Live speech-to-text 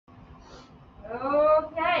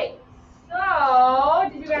Okay, so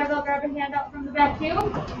did you guys all grab a handout from the back too?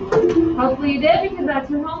 Hopefully you did, because that's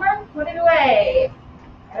your homework. Put it away.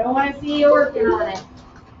 I don't want to see you working on it.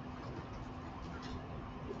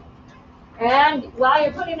 And while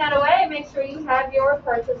you're putting that away, make sure you have your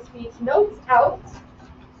parts of speech notes out,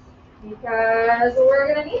 because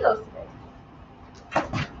we're going to need those today.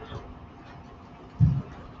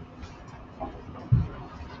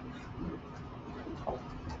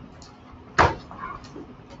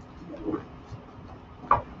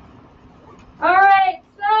 All right,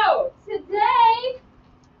 so today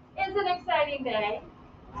is an exciting day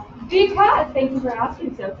because, thank you for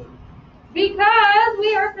asking, Sophie, because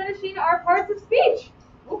we are finishing our parts of speech.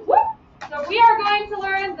 Whoop, whoop. So we are going to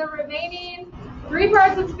learn the remaining 3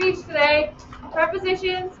 parts of speech today: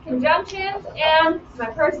 prepositions, conjunctions, and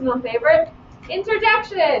my personal favorite,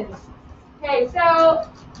 interjections. Okay, so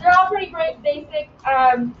they're all pretty great, basic.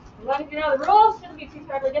 As long as you know the rules, shouldn't be too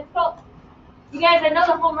terribly difficult. You guys, I know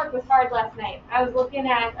the homework was hard last night. I was looking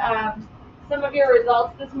at some of your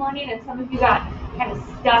results this morning, and some of you got kind of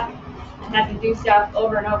stuck and had to do stuff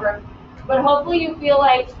over and over. But hopefully you feel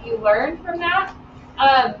like you learned from that.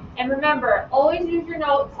 And remember, always use your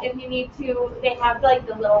notes if you need to. They have like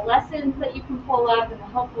the little lessons that you can pull up and the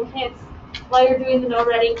helpful hints while you're doing the note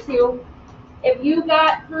writing too. If you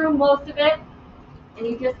got through most of it and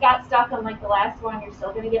you just got stuck on like the last one, you're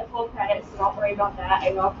still going to get full credit, so don't worry about that. I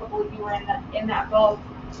know a couple of you were in that boat.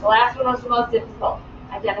 The last one was the most difficult,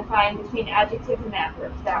 identifying between adjectives and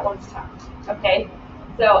adverbs. That one's tough, okay?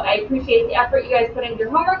 So I appreciate the effort you guys put into your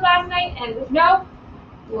homework last night, and just know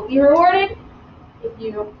you will be rewarded if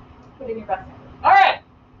you put in your best effort. All right,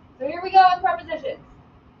 so here we go with prepositions.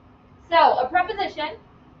 So a preposition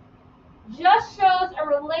just shows a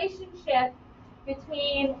relationship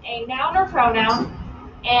between a noun or pronoun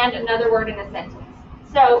and another word in a sentence.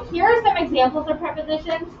 So here are some examples of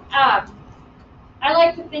prepositions. I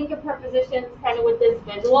like to think of prepositions kind of with this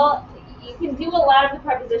visual. You can do a lot of the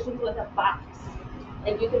prepositions with a box.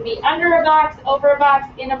 Like you can be under a box, over a box,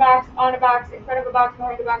 in a box, on a box, in front of a box,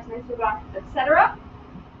 behind a box, next to a box, etc.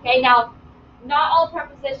 Okay, now not all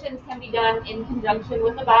prepositions can be done in conjunction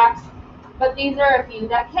with a box, but these are a few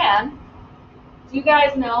that can. Do you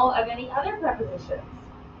guys know of any other prepositions?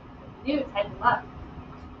 If you do, type them up.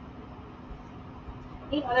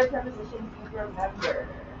 Any other prepositions you remember?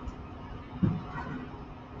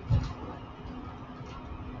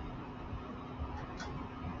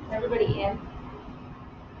 Is everybody in?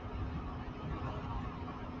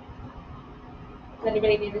 Does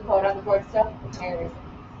anybody need the code on the board still? Okay,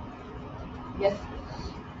 yes.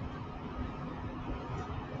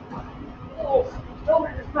 Oh, don't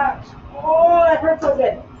hurt this box. Oh, that hurts so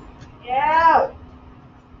good. Yeah.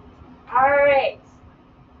 All right.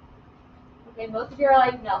 Okay, most of you are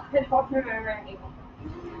like, no, I don't remember anymore.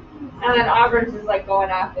 And then Auburn's is like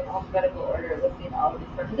going off in alphabetical order, listing all of these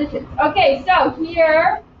prepositions. Okay, so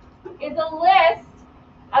here is a list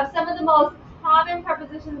of some of the most common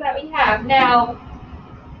prepositions that we have. Now,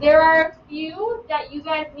 there are a few that you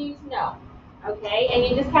guys need to know, okay? And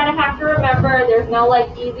you just kind of have to remember, there's no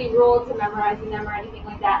like easy rule to memorizing them or anything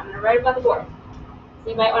like that. I'm going to write them on the board. So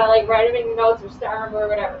you might want to like write them in your notes or star them or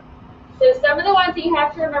whatever. So some of the ones that you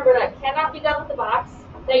have to remember that cannot be done with the box,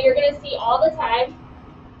 that you're going to see all the time,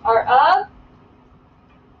 are of,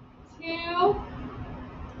 to,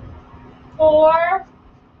 for,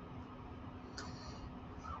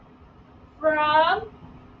 from.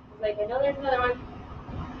 Like I know there's another one.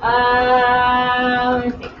 Let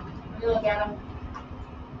me see. Let me look at them.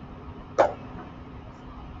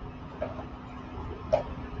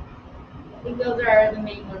 I think those are the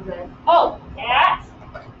main ones there. Oh, at.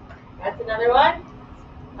 That's another one.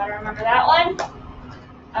 Gotta remember that one.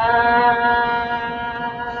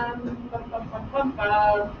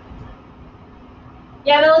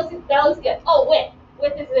 Yeah, that looks good. Oh, with.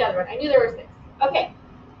 With is the other one. I knew there were 6. Okay.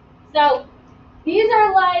 So these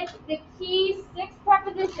are like the key 6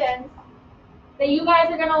 prepositions that you guys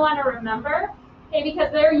are going to want to remember, okay,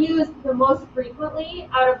 because they're used the most frequently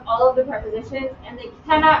out of all of the prepositions, and they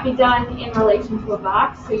cannot be done in relation to a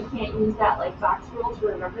box, so you can't use that like box rule to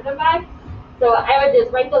remember them by. So I would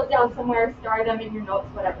just write those down somewhere, star them in your notes,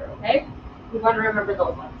 whatever, okay? You want to remember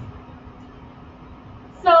those ones.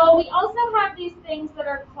 So we also have these things that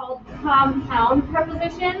are called compound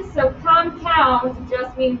prepositions. So compound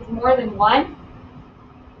just means more than one.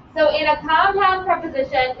 So in a compound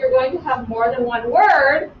preposition, you're going to have more than one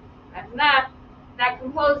word, that's that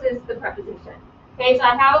composes the preposition. Okay, so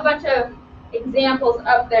I have a bunch of examples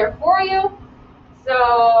up there for you.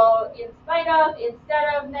 So in spite of,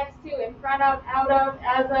 instead of, next to, in front of, out of,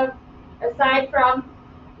 as of, aside from.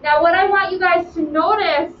 Now what I want you guys to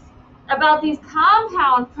notice about these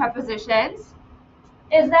compound prepositions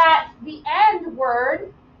is that the end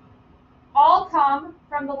word all come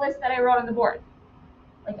from the list that I wrote on the board.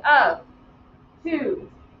 Like of, to,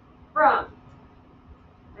 from,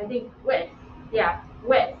 I think with, yeah,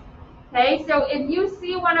 with. Okay, so if you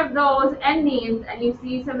see one of those endings and you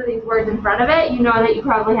see some of these words in front of it, you know that you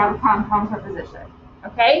probably have a compound preposition.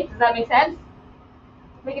 Okay, does that make sense?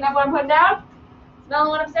 Picking up what I'm putting down? Smelling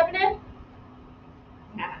what I'm stepping in?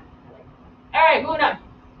 Yeah. All right, moving on.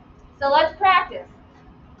 So let's practice.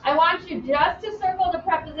 I want you just to circle the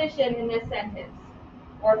preposition in this sentence,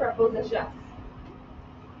 or prepositions.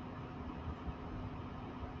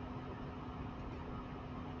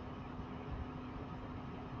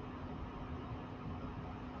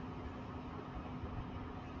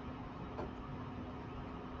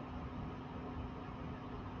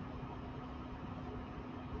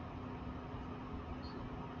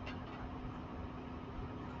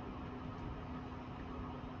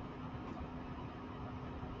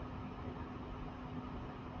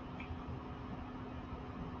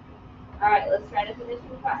 All right, let's try to finish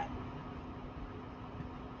in 5.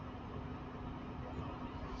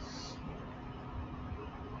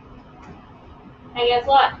 Hey, guess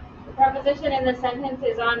what? The preposition in the sentence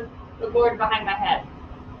is on the board behind my head.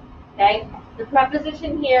 Okay? The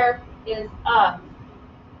preposition here is of.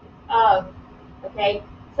 Of. Okay?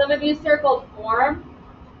 Some of you circled form.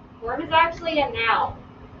 Form is actually a noun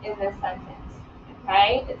in this sentence.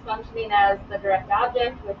 Okay? It's functioning as the direct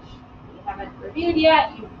object, which we haven't reviewed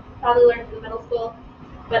yet. You probably learned in the middle school.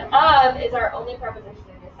 But of is our only preposition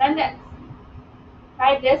in this sentence.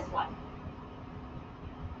 Try this one.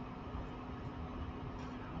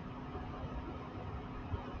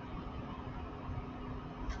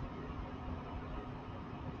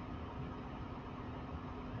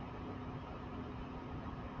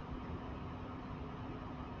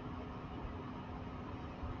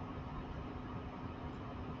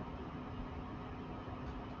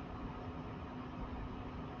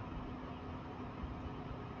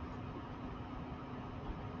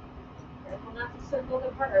 Careful not to circle the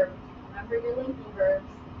verb. Remember your linking verbs.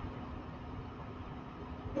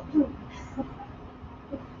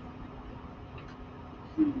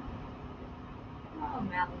 Oh,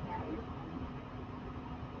 Mally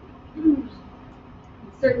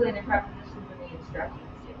circling the prepositions in the instructions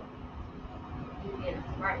too. You being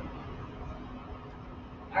smart.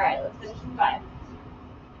 All right, let's finish in 5.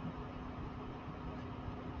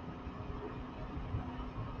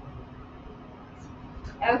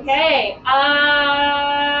 Okay.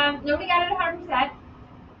 Nobody got it 100%,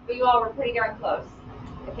 but you all were pretty darn close.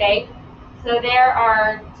 Okay. So there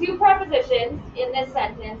are 2 prepositions in this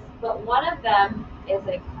sentence, but one of them is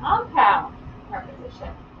a compound preposition.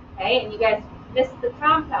 Okay, and you guys missed the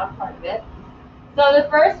compound part of it. So the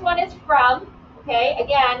first one is from. Okay,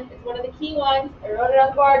 again, it's one of the key ones. I wrote it on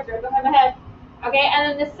the board, it's right behind my head. Okay,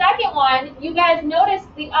 and then the second one, you guys noticed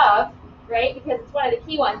the of, right? Because it's one of the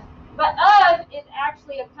key ones. But of is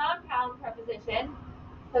actually a compound preposition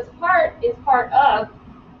because part is part of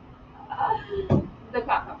the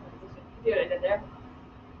compound preposition. See what I did there?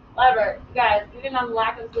 Clever. You guys, even on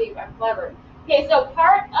lack of sleep, I'm clever. Okay, so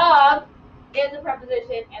part of is a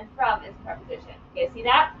preposition and from is a preposition. Okay, see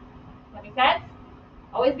that? Does that make sense?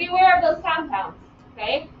 Always be aware of those compounds.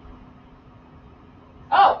 Okay?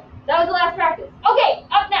 Oh, that was the last practice. Okay,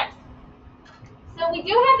 up next. So we do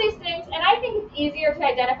have these things, and I think it's easier to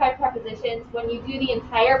identify prepositions when you do the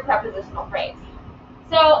entire prepositional phrase.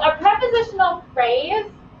 So a prepositional phrase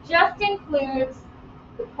just includes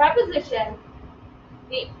the preposition,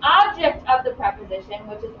 the object of the preposition,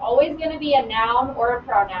 which is always going to be a noun or a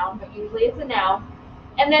pronoun, but usually it's a noun,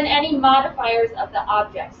 and then any modifiers of the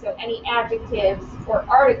object, so any adjectives or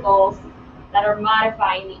articles that are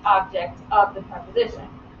modifying the object of the preposition.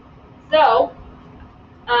 So,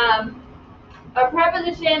 a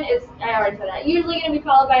preposition is, I already said that, usually going to be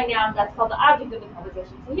followed by a noun. That's called the object of the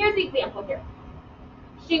preposition. So here's the example here.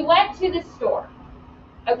 She went to the store.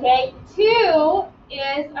 Okay, to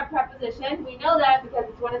is a preposition. We know that because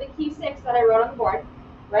it's one of the key 6 that I wrote on the board,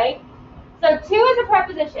 right? So to is a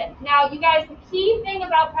preposition. Now, you guys, the key thing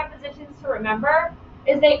about prepositions to remember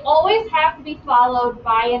is they always have to be followed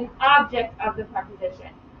by an object of the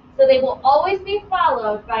preposition. So they will always be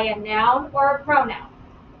followed by a noun or a pronoun.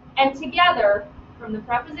 And together, from the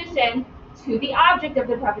preposition to the object of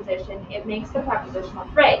the preposition, it makes the prepositional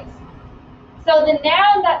phrase. So the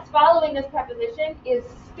noun that's following this preposition is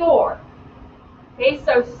store. Okay,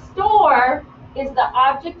 so store is the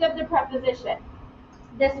object of the preposition.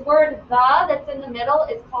 This word the that's in the middle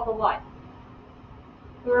is called a what?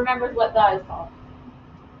 Who remembers what the is called?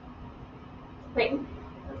 Creighton?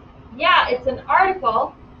 Yeah, it's an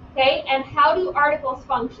article. Okay, and how do articles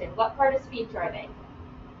function? What part of speech are they?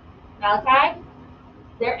 Malachi?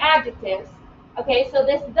 They're adjectives. Okay, so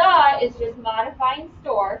this the is just modifying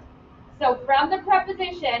store. So from the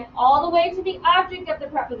preposition all the way to the object of the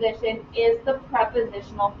preposition is the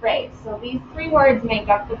prepositional phrase. So these three words make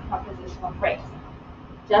up the prepositional phrase.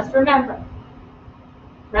 Just remember,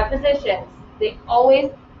 prepositions, they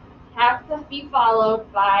always have to be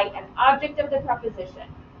followed by an object of the preposition.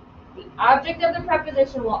 The object of the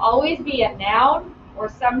preposition will always be a noun or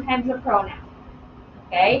sometimes a pronoun.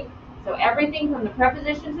 Okay? So everything from the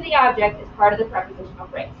preposition to the object is part of the prepositional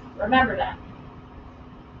phrase. Remember that.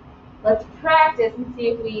 Let's practice and see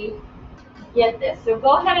if we get this. So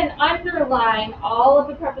go ahead and underline all of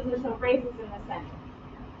the prepositional phrases in the sentence.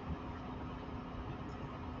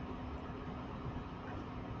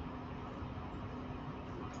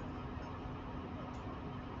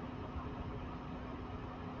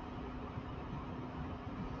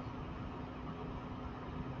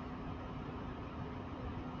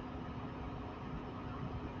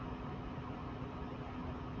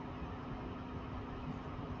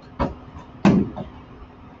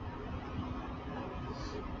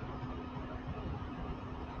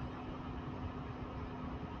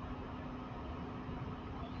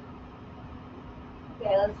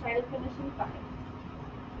 Okay, let's try to finish in 5.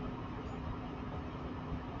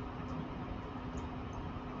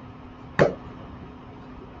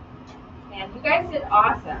 And you guys did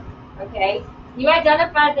awesome, okay? You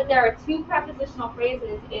identified that there are 2 prepositional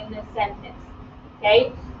phrases in this sentence,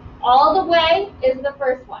 okay? All the way is the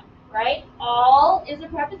first one, right? All is a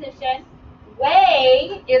preposition.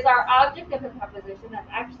 Way is our object of the preposition. That's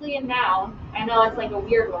actually a noun. I know it's like a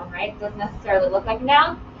weird one, right? It doesn't necessarily look like a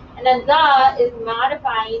noun. And then the is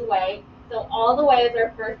modifying way. So all the way is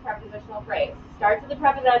our first prepositional phrase. Starts with a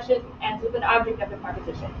preposition, ends with an object of the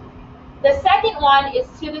preposition. The second one is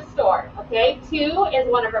to the store, okay? To is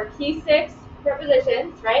one of our key 6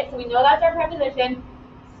 prepositions, right? So we know that's our preposition.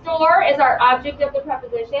 Store is our object of the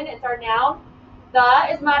preposition. It's our noun.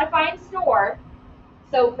 The is modifying store.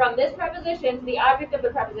 So from this preposition to the object of the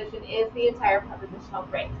preposition is the entire prepositional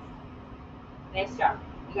phrase. Nice job.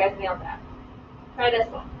 You guys nailed that. Try this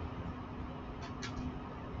one.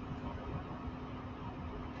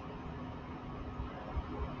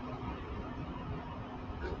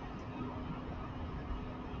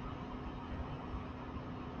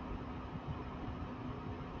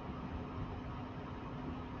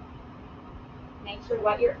 Make sure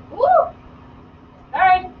what you're, woo!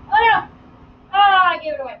 Sorry. Oh no. I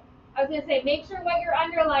gave it away. I was going to say, make sure what you're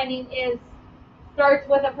underlining starts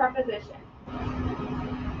with a preposition.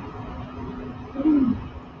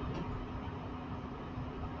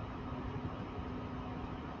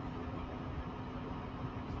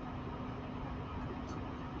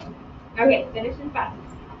 Okay, finish in 5.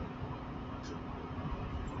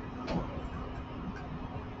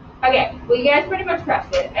 Okay, well you guys pretty much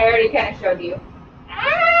crushed it. I already kind of showed you.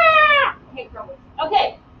 I hate crumbles.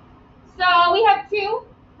 Okay, so we have 2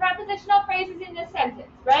 prepositional phrases in this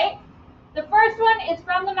sentence, right? The first one is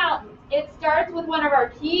from the mountains. It starts with one of our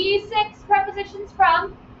key 6 prepositions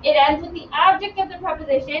from. It ends with the object of the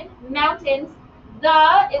preposition, mountains.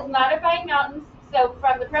 The is modifying mountains. So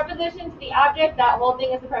from the preposition to the object, that whole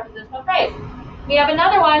thing is a prepositional phrase. We have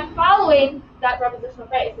another one following that prepositional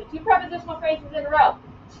phrase. So 2 prepositional phrases in a row.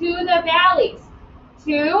 To the valleys.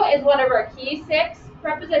 To is one of our key 6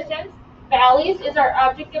 prepositions. Valleys is our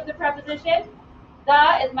object of the preposition.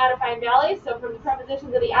 The is modifying valleys. So from the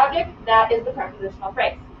preposition to the object, that is the prepositional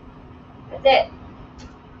phrase. That's it.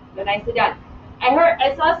 So nicely done.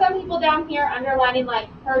 I saw some people down here underlining like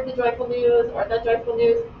heard the joyful news or the joyful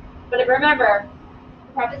news. But remember,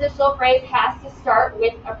 the prepositional phrase has to start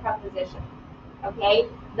with a preposition. Okay?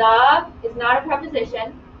 The is not a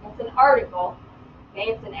preposition. It's an article.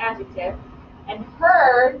 Okay? It's an adjective. And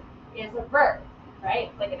heard is a verb, right?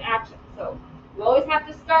 It's like an action. So you always have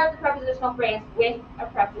to start the prepositional phrase with a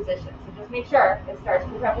preposition. So just make sure it starts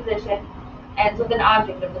with a preposition, ends with an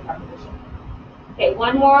object of the preposition. Okay,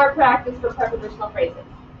 one more practice for prepositional phrases.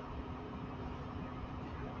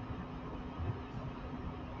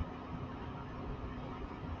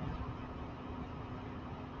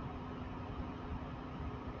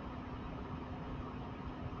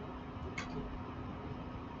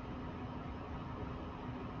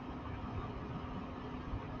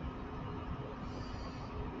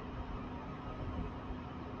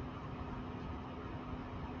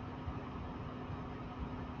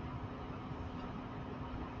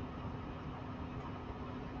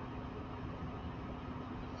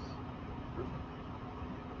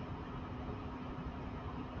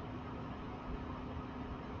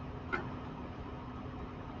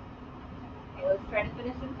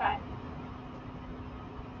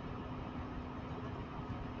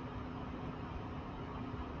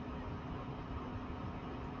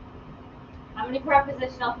 How many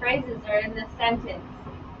prepositional phrases are in this sentence?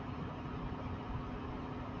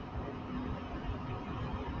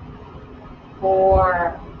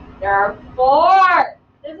 4. There are 4.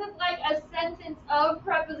 This is like a sentence of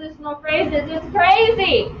prepositional phrases. It's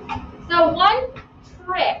crazy. So one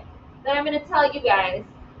trick that I'm going to tell you guys,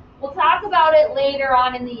 we'll talk about it later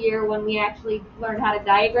on in the year when we actually learn how to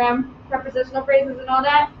diagram prepositional phrases and all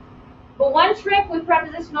that. But one trick with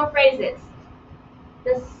prepositional phrases,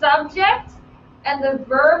 the subject and the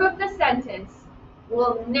verb of the sentence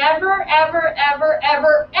will never, ever, ever,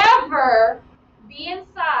 ever, ever be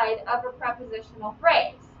inside of a prepositional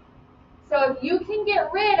phrase. So if you can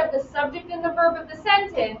get rid of the subject and the verb of the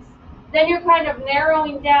sentence, then you're kind of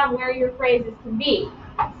narrowing down where your phrases can be.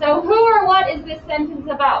 So who or what is this sentence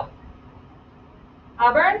about?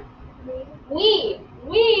 Auburn? We.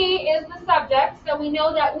 We is the subject, so we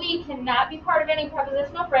know that we cannot be part of any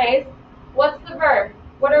prepositional phrase. What's the verb?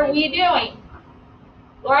 What are we doing?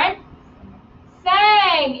 Lauren?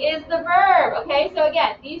 Sang is the verb. Okay, so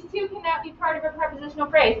again, these two cannot be part of a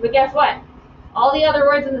prepositional phrase, but guess what? All the other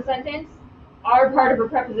words in the sentence are part of a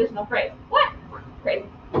prepositional phrase. What? Crazy.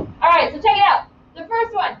 All right, so check it out. The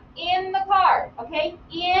first one, in the car. Okay,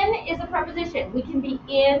 in is a preposition. We can be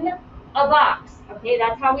in a box. Okay,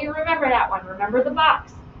 that's how we remember that one. Remember the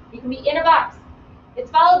box. You can be in a box.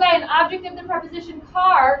 It's followed by an object of the preposition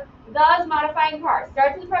car, thus modifying car.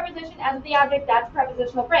 Starts with the preposition, ends with the object. That's a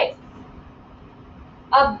prepositional phrase.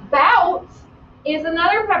 About is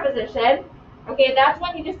another preposition. Okay, that's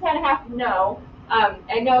one you just kind of have to know.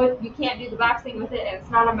 I know you can't do the box thing with it, and it's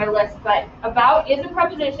not on my list, but about is a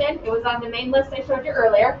preposition. It was on the main list I showed you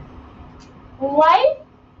earlier. Life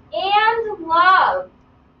and love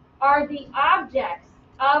are the objects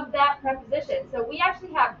of that preposition. So we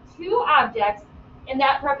actually have two objects in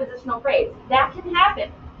that prepositional phrase. That can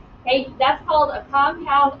happen. Okay, that's called a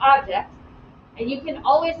compound object. And you can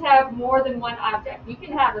always have more than one object. You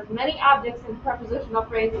can have as many objects in prepositional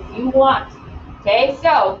phrase as you want. Okay,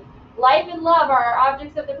 so life and love are our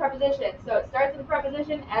objects of the preposition. So it starts with the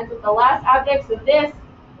preposition, ends with the last object. So this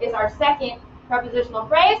is our second prepositional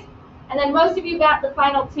phrase. And then most of you got the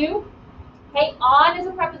final two. Okay, on is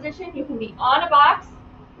a preposition. You can be on a box.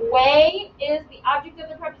 Way is the object of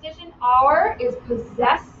the preposition. Our is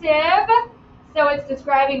possessive. So it's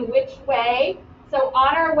describing which way. So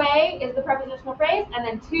on our way is the prepositional phrase. And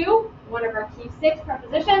then to, one of our key 6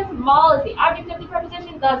 prepositions. Mall is the object of the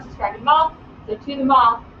preposition, thus describing mall. So to the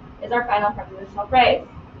mall is our final prepositional phrase.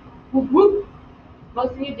 Whoop, whoop.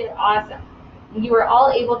 Most of you did awesome. You were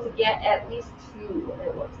all able to get at least 2,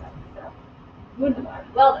 it looks like. So, wunderbar.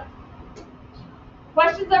 Well done.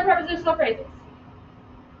 Questions on prepositional phrases?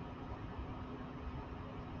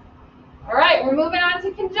 All right, we're moving on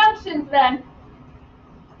to conjunctions then.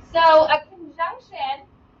 So a conjunction,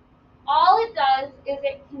 all it does is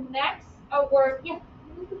it connects a word. Yeah,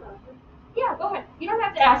 go ahead. You don't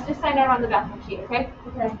have to ask. Just sign out on the bathroom sheet, okay?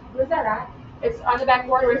 Okay. Where's that at? It's on the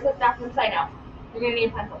backboard where it says bathroom sign out. You're going to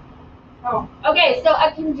need a pencil. Oh. Okay, so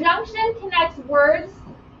a conjunction connects words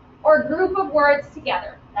or group of words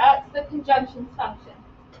together. That's the conjunctions function.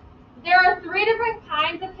 There are 3 different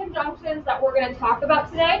kinds of conjunctions that we're going to talk about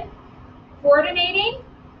today. Coordinating,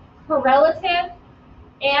 correlative,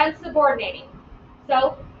 and subordinating.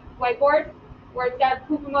 So, whiteboard, where it's got a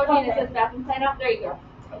poop emoji and it says bathroom sign off, there you go.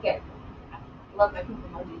 Okay. I love my poop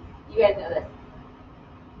emoji. You guys know this.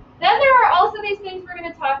 Then there are also these things we're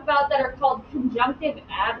going to talk about that are called conjunctive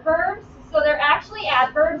adverbs. So they're actually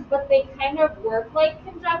adverbs, but they kind of work like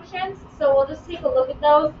conjunctions. So we'll just take a look at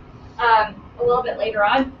those a little bit later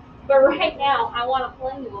on. But right now, I want to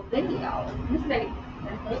play you a video. Just a second.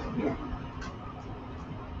 Here.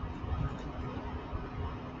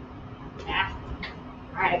 Ah.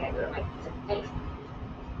 All right, I gotta go to my face.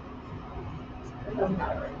 It doesn't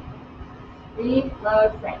matter.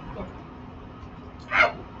 Reload frame.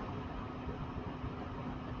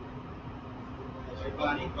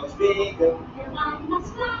 Everybody goes bigger. Everybody gets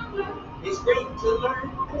stronger. It's great to learn.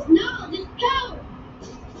 Cause knowledge go.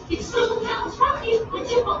 It's Schoolhouse Rock you when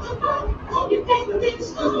you want to go. All your favorite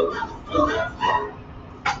Schoolhouse.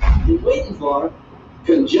 You're waiting for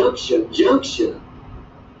conjunction junction.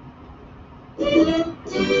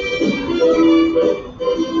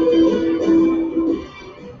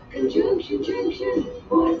 Conjunction junction.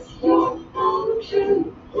 What's your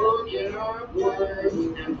function? Working our words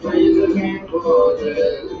and phrases and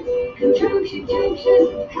clauses. Conjunction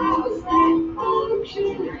junction. How's that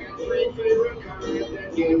function? I got 3 favorite kinds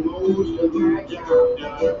that get most of my job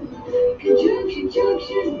done. Conjunction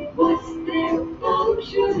junction. What's their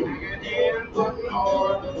function? I got and button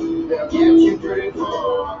or they'll get you pretty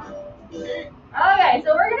far. Okay,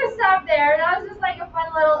 so we're going to stop there. That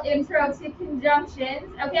intro to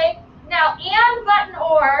conjunctions, okay? Now, and, but, and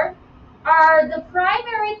or are the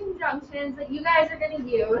primary conjunctions that you guys are going to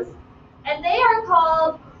use, and they are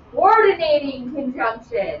called coordinating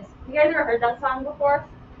conjunctions. You guys ever heard that song before?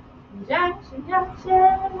 Conjunction,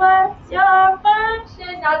 junction, what's your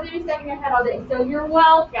function? Now it's going to be stuck in your head all day, so you're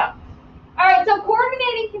welcome. All right, so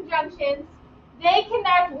coordinating conjunctions, they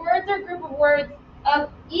connect words or group of words of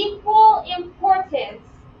equal importance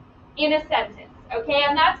in a sentence, okay?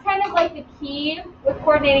 And that's kind of like the key with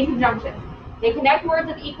coordinating conjunctions. They connect words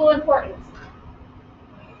of equal importance.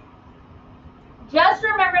 Just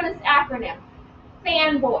remember this acronym,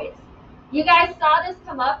 fanboys. You guys saw this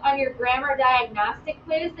come up on your grammar diagnostic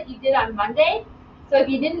quiz that you did on Monday. So if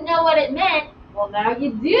you didn't know what it meant, well, now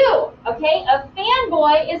you do, okay? A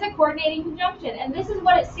fanboy is a coordinating conjunction, and this is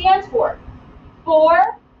what it stands for.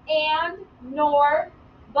 For, and, nor,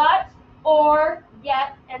 but, or,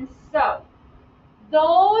 yet, and so.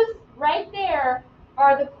 Those right there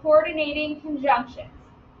are the coordinating conjunctions.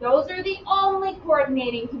 Those are the only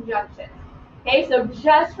coordinating conjunctions. Okay, so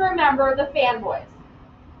just remember the fanboys.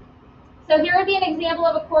 So here would be an example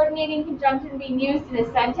of a coordinating conjunction being used in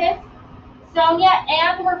a sentence. Sonia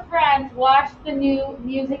and her friends watched the new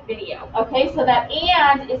music video. Okay, so that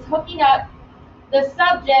and is hooking up the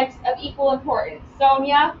subjects of equal importance,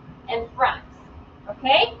 Sonia and friends.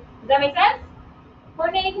 Okay, does that make sense?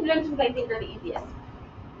 Coordinating conjunctions, I think, are the easiest.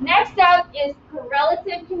 Next up is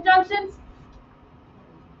correlative conjunctions.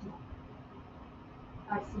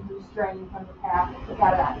 I see you straying from the path. Look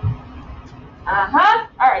out of that.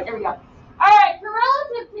 All right, there we go. All right,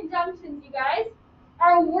 correlative conjunctions, you guys,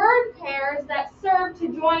 are word pairs that serve to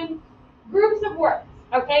join groups of words.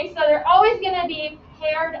 Okay, so they're always going to be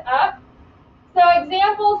paired up. So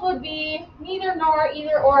examples would be neither, nor,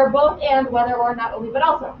 either, or, both, and, whether, or, not only, but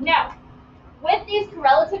also. Now, with these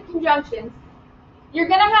correlative conjunctions, you're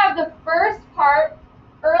going to have the first part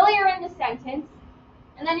earlier in the sentence,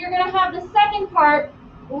 and then you're going to have the second part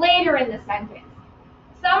later in the sentence.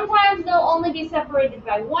 Sometimes they'll only be separated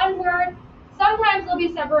by one word. Sometimes they'll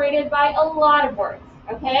be separated by a lot of words,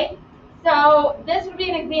 okay? So this would be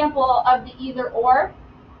an example of the either or.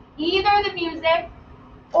 Either the music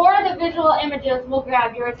or the visual images will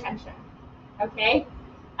grab your attention, okay?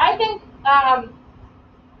 I think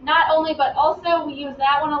not only, but also we use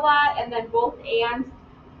that one a lot, and then both and,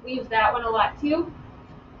 we use that one a lot too.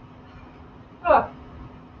 Oh,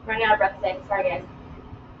 running out of breath today, sorry guys.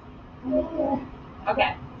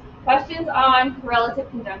 Okay, questions on correlative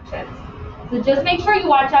conjunctions. So just make sure you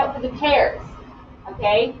watch out for the pairs,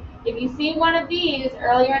 okay? If you see one of these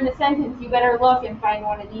earlier in the sentence, you better look and find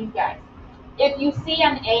one of these guys. If you see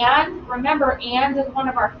an and, remember and is one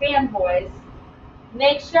of our fanboys,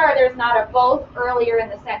 make sure there's not a both earlier in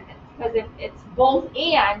the sentence, because if it's both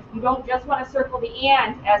and, you don't just want to circle the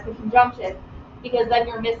and as the conjunction, because then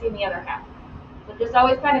you're missing the other half. So just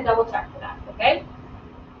always kind of double check for that, okay?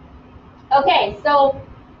 Okay, so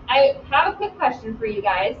I have a quick question for you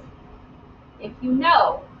guys. If you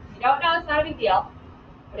know, if you don't know, it's not a big deal,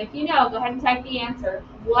 but if you know, go ahead and type the answer.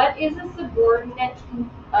 What is a subordinate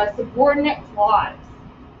clause?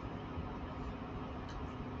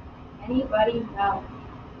 Anybody know?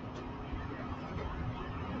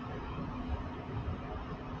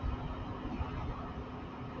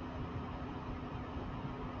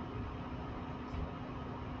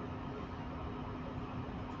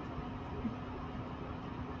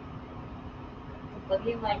 It's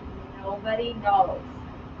looking like nobody knows.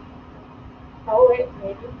 Oh, wait,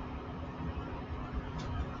 maybe.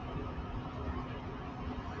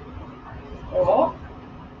 Oh.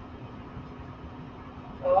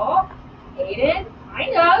 Oh. Aiden?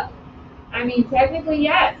 Kind of. I mean, technically,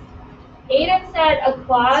 yes. Aiden said a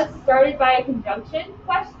clause started by a conjunction,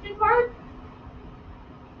 question mark?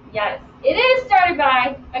 Yes, it is started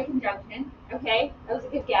by a conjunction. Okay, that was a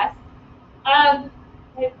good guess.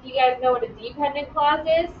 Do you guys know what a dependent clause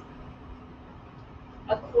is?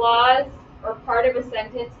 A clause or part of a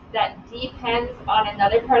sentence that depends on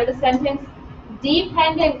another part of the sentence.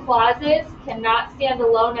 Dependent clauses cannot stand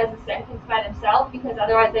alone as a sentence by themselves because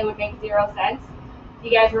otherwise they would make zero sense. Do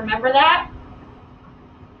you guys remember that?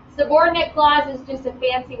 Subordinate clause is just a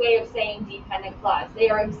fancy way of saying dependent clause. They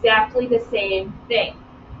are exactly the same thing.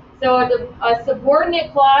 So a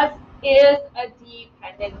subordinate clause is a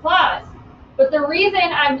dependent clause. But the reason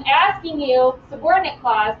I'm asking you subordinate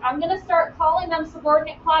clause, I'm going to start calling them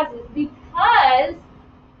subordinate clauses because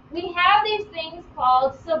we have these things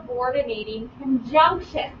called subordinating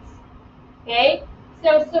conjunctions. Okay?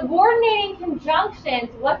 So subordinating conjunctions,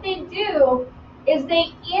 what they do is they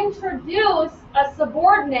introduce a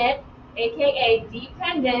subordinate, aka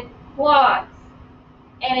dependent clause.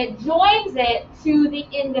 and it joins it to the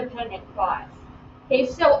independent clause. Okay,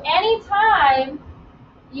 so anytime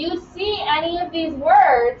you see any of these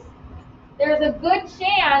words, there's a good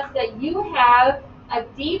chance that you have a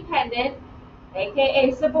dependent,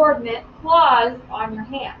 aka subordinate, clause on your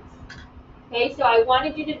hands. Okay, so I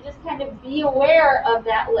wanted you to just kind of be aware of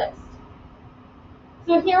that list.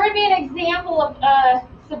 So here would be an example of a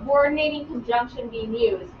subordinating conjunction being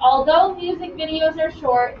used. Although music videos are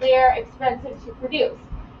short, they are expensive to produce.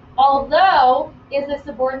 Although is a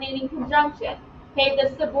subordinating conjunction. Okay,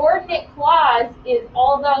 the subordinate clause is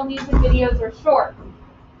although music videos are short.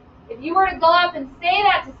 If you were to go up and say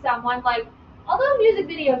that to someone, like, although music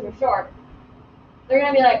videos are short, they're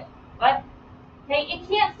going to be like, what? Okay, it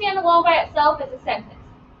can't stand alone by itself as a sentence.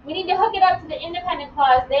 We need to hook it up to the independent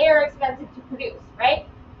clause. They are expensive to produce, right?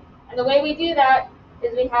 And the way we do that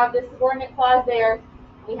is we have the subordinate clause there.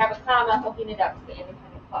 We have a comma hooking it up to the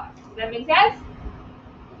independent clause. Does that make sense?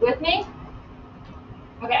 With me?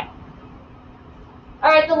 Okay. All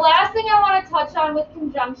right, the last thing I want to touch on with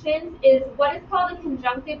conjunctions is what is called a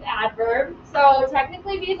conjunctive adverb. So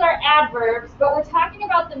technically these are adverbs, but we're talking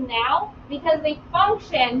about them now because they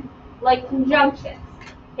function like conjunctions.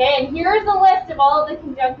 Okay, and here's a list of all of the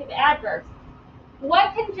conjunctive adverbs.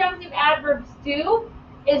 What conjunctive adverbs do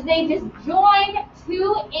is they just join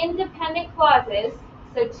two independent clauses,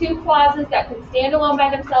 so two clauses that could stand alone by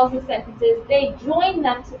themselves as sentences, they join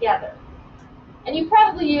them together. And you've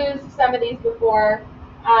probably used some of these before.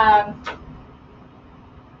 I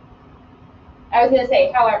was going to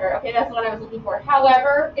say, however. Okay, that's what I was looking for.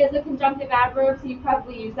 However is a conjunctive adverb, so you've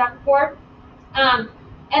probably used that before.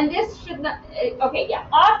 And this should not, okay, yeah.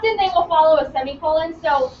 Often they will follow a semicolon,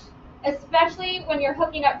 so especially when you're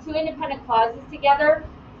hooking up two independent clauses together,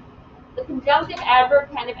 the conjunctive adverb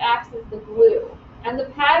kind of acts as the glue. And the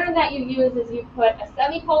pattern that you use is you put a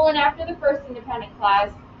semicolon after the first independent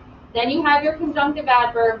clause, then you have your conjunctive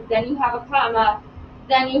adverb, then you have a comma,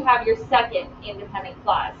 then you have your second independent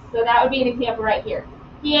clause. So that would be an example right here.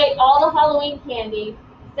 He ate all the Halloween candy,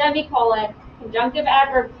 semicolon, conjunctive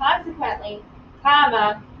adverb consequently,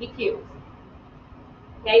 comma, he puked.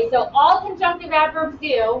 Okay, so all conjunctive adverbs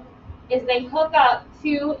do is they hook up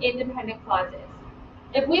two independent clauses.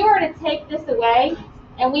 If we were to take this away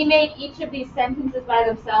and we made each of these sentences by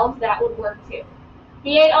themselves, that would work too.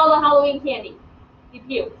 He ate all the Halloween candy, he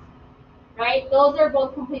puked. Right? Those are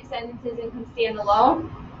both complete sentences and can stand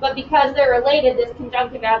alone. But because they're related, this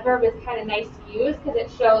conjunctive adverb is kind of nice to use because it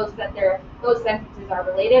shows that those sentences are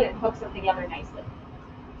related and hooks them together nicely.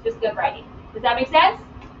 Just good writing. Does that make sense?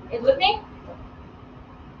 Is with me?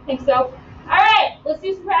 I think so. All right, let's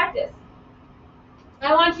do some practice.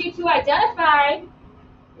 I want you to identify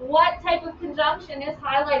what type of conjunction is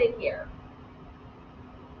highlighted here.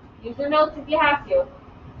 Use your notes if you have to.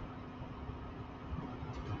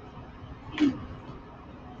 Use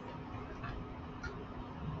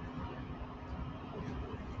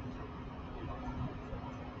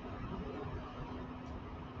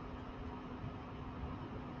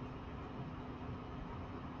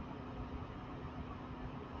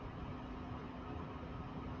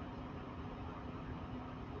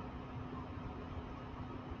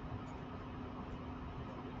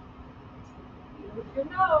your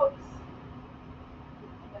notes.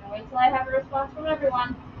 I'm gonna wait till I have a response from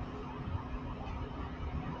everyone.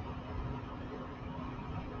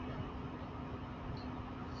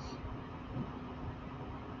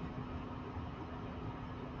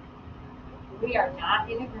 We are not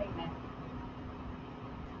in agreement.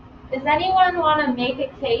 Does anyone want to make a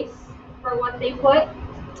case for what they put?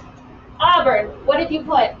 Auburn, what did you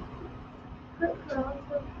put? Correlative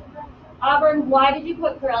conjunction. Auburn, why did you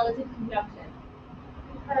put correlative conjunction?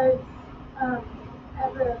 Because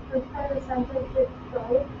at the first part of the sentence it's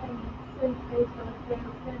both, and since they both then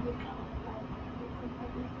it's going to be followed by the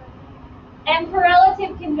second sentence. And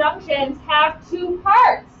correlative conjunctions have two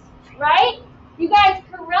parts, right? You guys,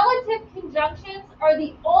 correlative conjunctions are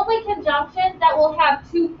the only conjunction that will have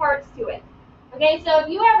two parts to it. Okay, so if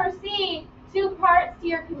you ever see two parts to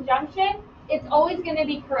your conjunction, it's always going to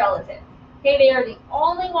be correlative. Okay, they are the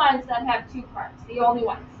only ones that have two parts, the only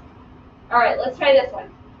ones. All right, let's try this one.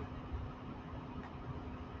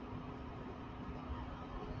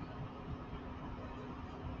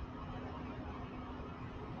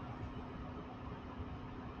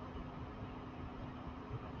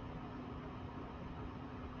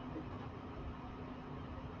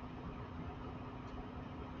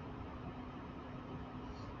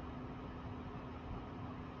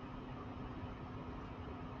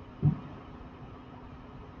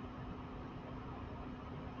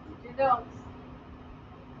 Your notes.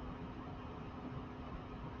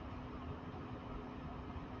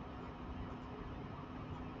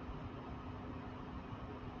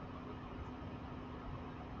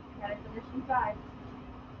 Definition 5.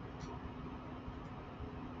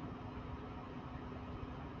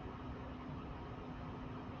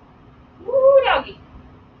 Woo, doggy.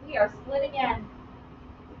 We are split again.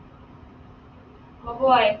 Oh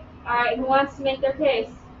boy. All right, who wants to make their case?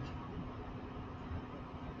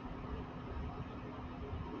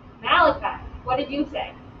 Malachi, what did you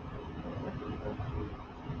say?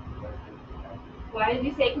 Why did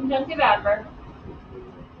you say conjunctive adverb?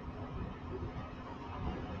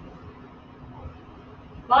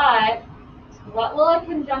 But what will a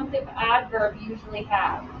conjunctive adverb usually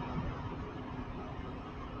have?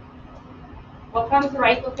 What comes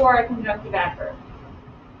right before a conjunctive adverb?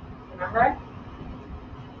 Remember?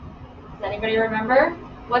 Does anybody remember?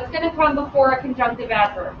 What's going to come before a conjunctive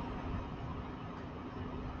adverb?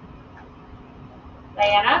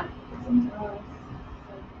 Diana?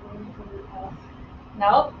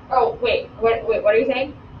 No? Oh, wait. What are you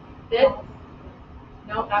saying? This?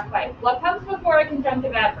 No, not quite. What comes before a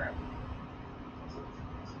conjunctive adverb?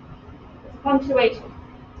 Punctuation.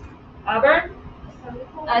 Auburn?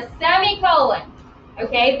 A semicolon.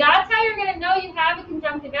 Okay, that's how you're going to know you have a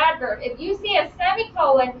conjunctive adverb. If you see a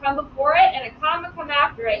semicolon come before it and a comma come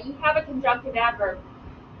after it, you have a conjunctive adverb.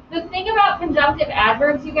 The thing about conjunctive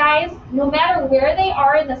adverbs, you guys, no matter where they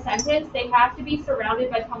are in the sentence, they have to be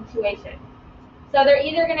surrounded by punctuation. So they're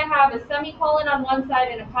either going to have a semicolon on one side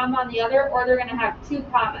and a comma on the other, or they're going to have two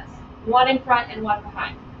commas, one in front and one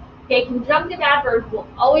behind. Okay, conjunctive adverbs will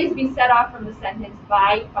always be set off from the sentence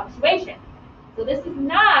by punctuation. So this is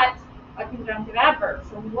not a conjunctive adverb.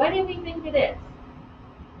 So what do we think it is?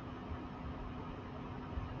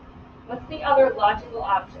 What's the other logical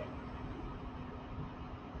option?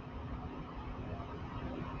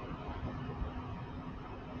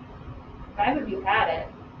 Five of you had it.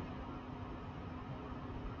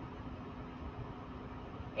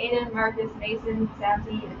 Aiden, Marcus, Mason,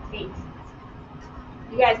 Santi, and Tate.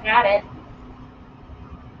 You guys had it.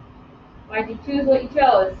 Why'd you choose what you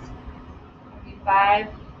chose? 5.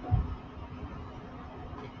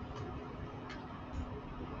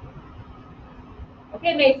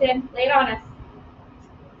 Okay, Mason, lay it on us.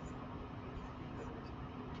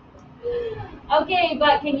 Okay,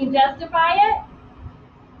 but can you justify it?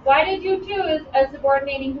 Why did you choose a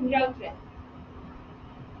subordinating conjunction?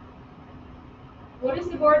 What do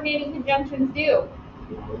subordinating conjunctions do?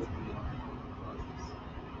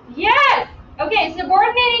 Yes! Okay,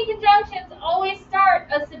 subordinating conjunctions always start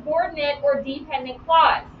a subordinate or dependent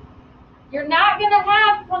clause. You're not going to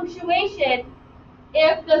have punctuation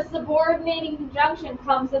if the subordinating conjunction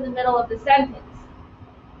comes in the middle of the sentence.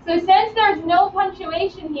 So since there's no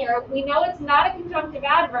punctuation here, we know it's not a conjunctive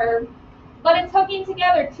adverb, but it's hooking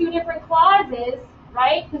together two different clauses,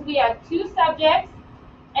 right? Because we have two subjects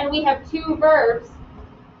and we have two verbs.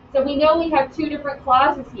 So we know we have two different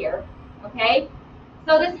clauses here, okay?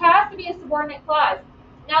 So this has to be a subordinate clause.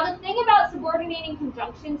 Now the thing about subordinating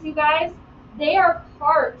conjunctions, you guys, they are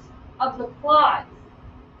part of the clause.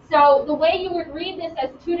 So the way you would read this as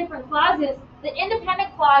two different clauses, the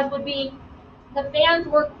independent clause would be the fans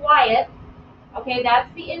were quiet. Okay,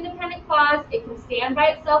 that's the independent clause. It can stand by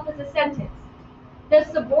itself as a sentence. The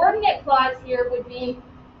subordinate clause here would be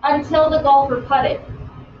until the golfer putted.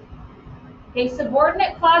 Okay,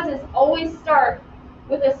 subordinate clauses always start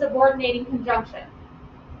with a subordinating conjunction.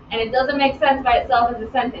 And it doesn't make sense by itself as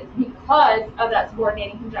a sentence because of that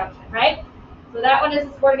subordinating conjunction, right? So that one is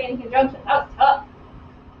a subordinating conjunction. That was tough.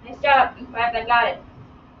 Nice job, you 5 that got it.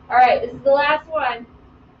 All right, this is the last one.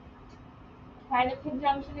 What kind of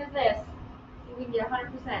conjunction is this? See if we can get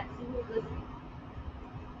 100%. See who's listening.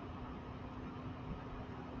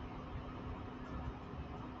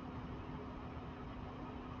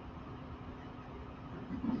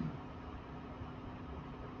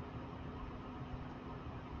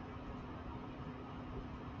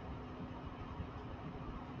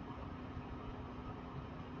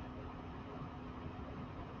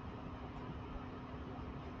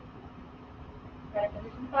 Got a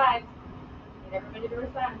position 5. Need everybody to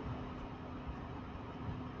respond.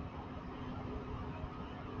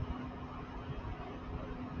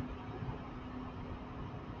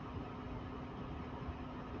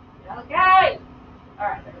 Okay. All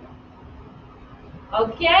right, there we go.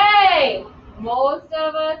 Okay. Most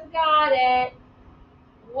of us got it.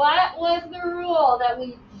 What was the rule that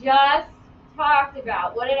we just talked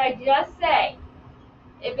about? What did I just say?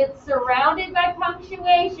 If it's surrounded by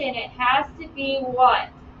punctuation, it has to be what?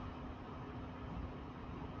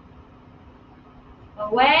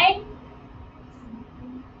 Away?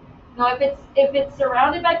 No, if it's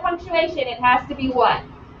surrounded by punctuation, it has to be what?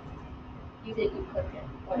 You clicked it.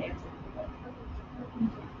 What answer?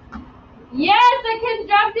 Yes, a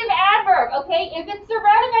conjunctive adverb. Okay, if it's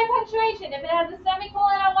surrounded by punctuation, if it has a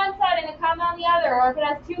semicolon on one side and a comma on the other, or if it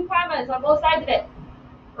has two commas on both sides of it,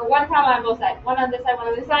 or one comma on both sides, one on this side, one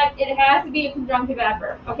on this side, it has to be a conjunctive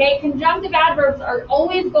adverb. Okay, conjunctive adverbs are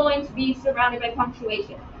always going to be surrounded by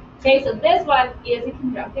punctuation. Okay, so this one is a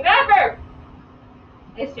conjunctive adverb.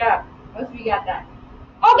 Nice job. Most of you got that.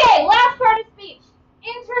 Okay, last part of speech.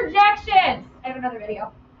 Interjections. I have another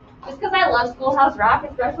video. Just because I love Schoolhouse Rock,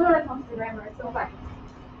 especially when it comes to grammar. It's so fun.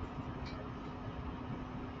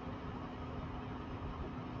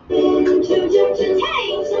 Interjections,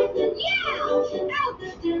 hey, yeah! Out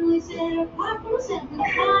the dimly set apart from a sentence,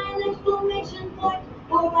 line, exclamation point,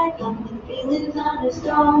 or by common feelings on a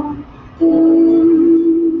stone.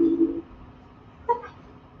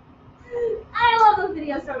 I love those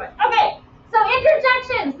videos so much. Okay, so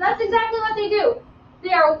interjections, that's exactly what they do.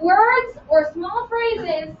 They are words or small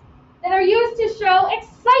phrases that are used to show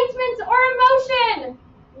excitement or emotion.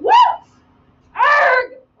 Woot!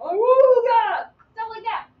 Arg! Awooga! Stuff like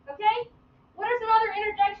that, okay? What are some other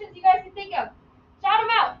interjections you guys can think of? Shout them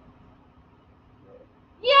out.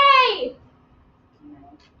 Yay!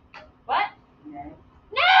 What?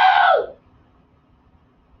 No!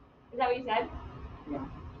 Is that what you said?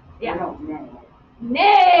 Yeah. No, no.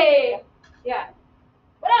 Nay. Yeah.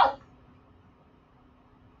 What else?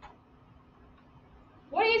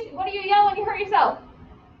 What do you yell when you hurt yourself?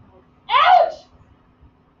 Ouch!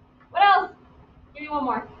 What else? Give me one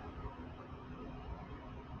more.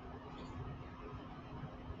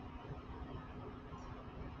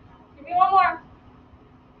 Give me one more.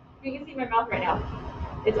 You can see my mouth right now.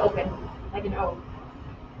 It's open, like an O.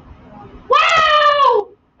 Wow!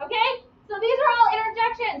 Okay? So these are all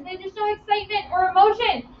interjections. They just show excitement or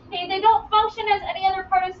emotion. Okay? They don't function as any other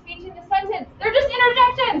part of speech in the sentence. They're just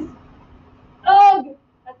interjections. Ugh!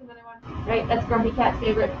 That's another one. Right? That's Grumpy Cat's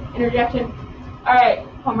favorite interjection. All right,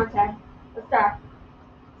 homework time. Let's start.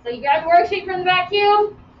 So you got a worksheet from the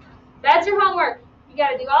vacuum. That's your homework. You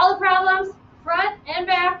got to do all the problems, front and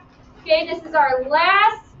back. Okay, this is our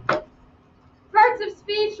last parts of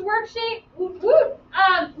speech worksheet. Woot, woot.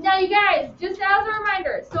 Now you guys, just as a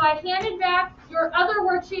reminder, so I handed back your other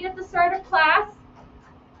worksheet at the start of class.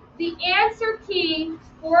 The answer key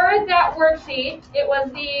for that worksheet, it was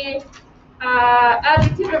the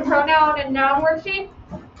adjective and pronoun and noun worksheet.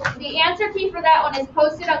 The answer key for that one is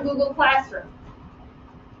posted on Google Classroom.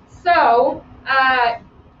 So,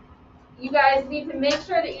 you guys need to make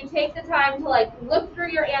sure that you take the time to look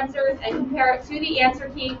through your answers and compare it to the answer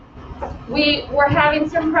key. We were having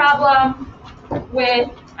some problem with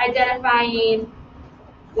identifying,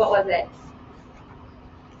 what was it?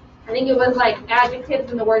 I think it was like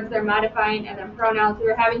adjectives and the words they're modifying, and then pronouns. We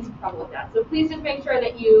were having some trouble with that. So please just make sure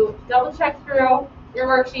that you double check through your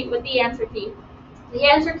worksheet with the answer key. The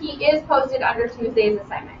answer key is posted under Tuesday's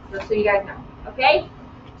assignment, just so you guys know, okay?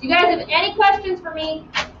 Do you guys have any questions for me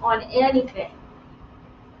on anything?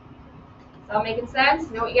 Is all making sense?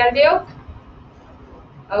 Know what you gotta do?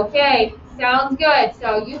 Okay, sounds good.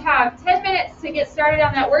 So you have 10 minutes to get started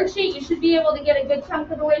on that worksheet. You should be able to get a good chunk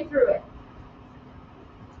of the way through it.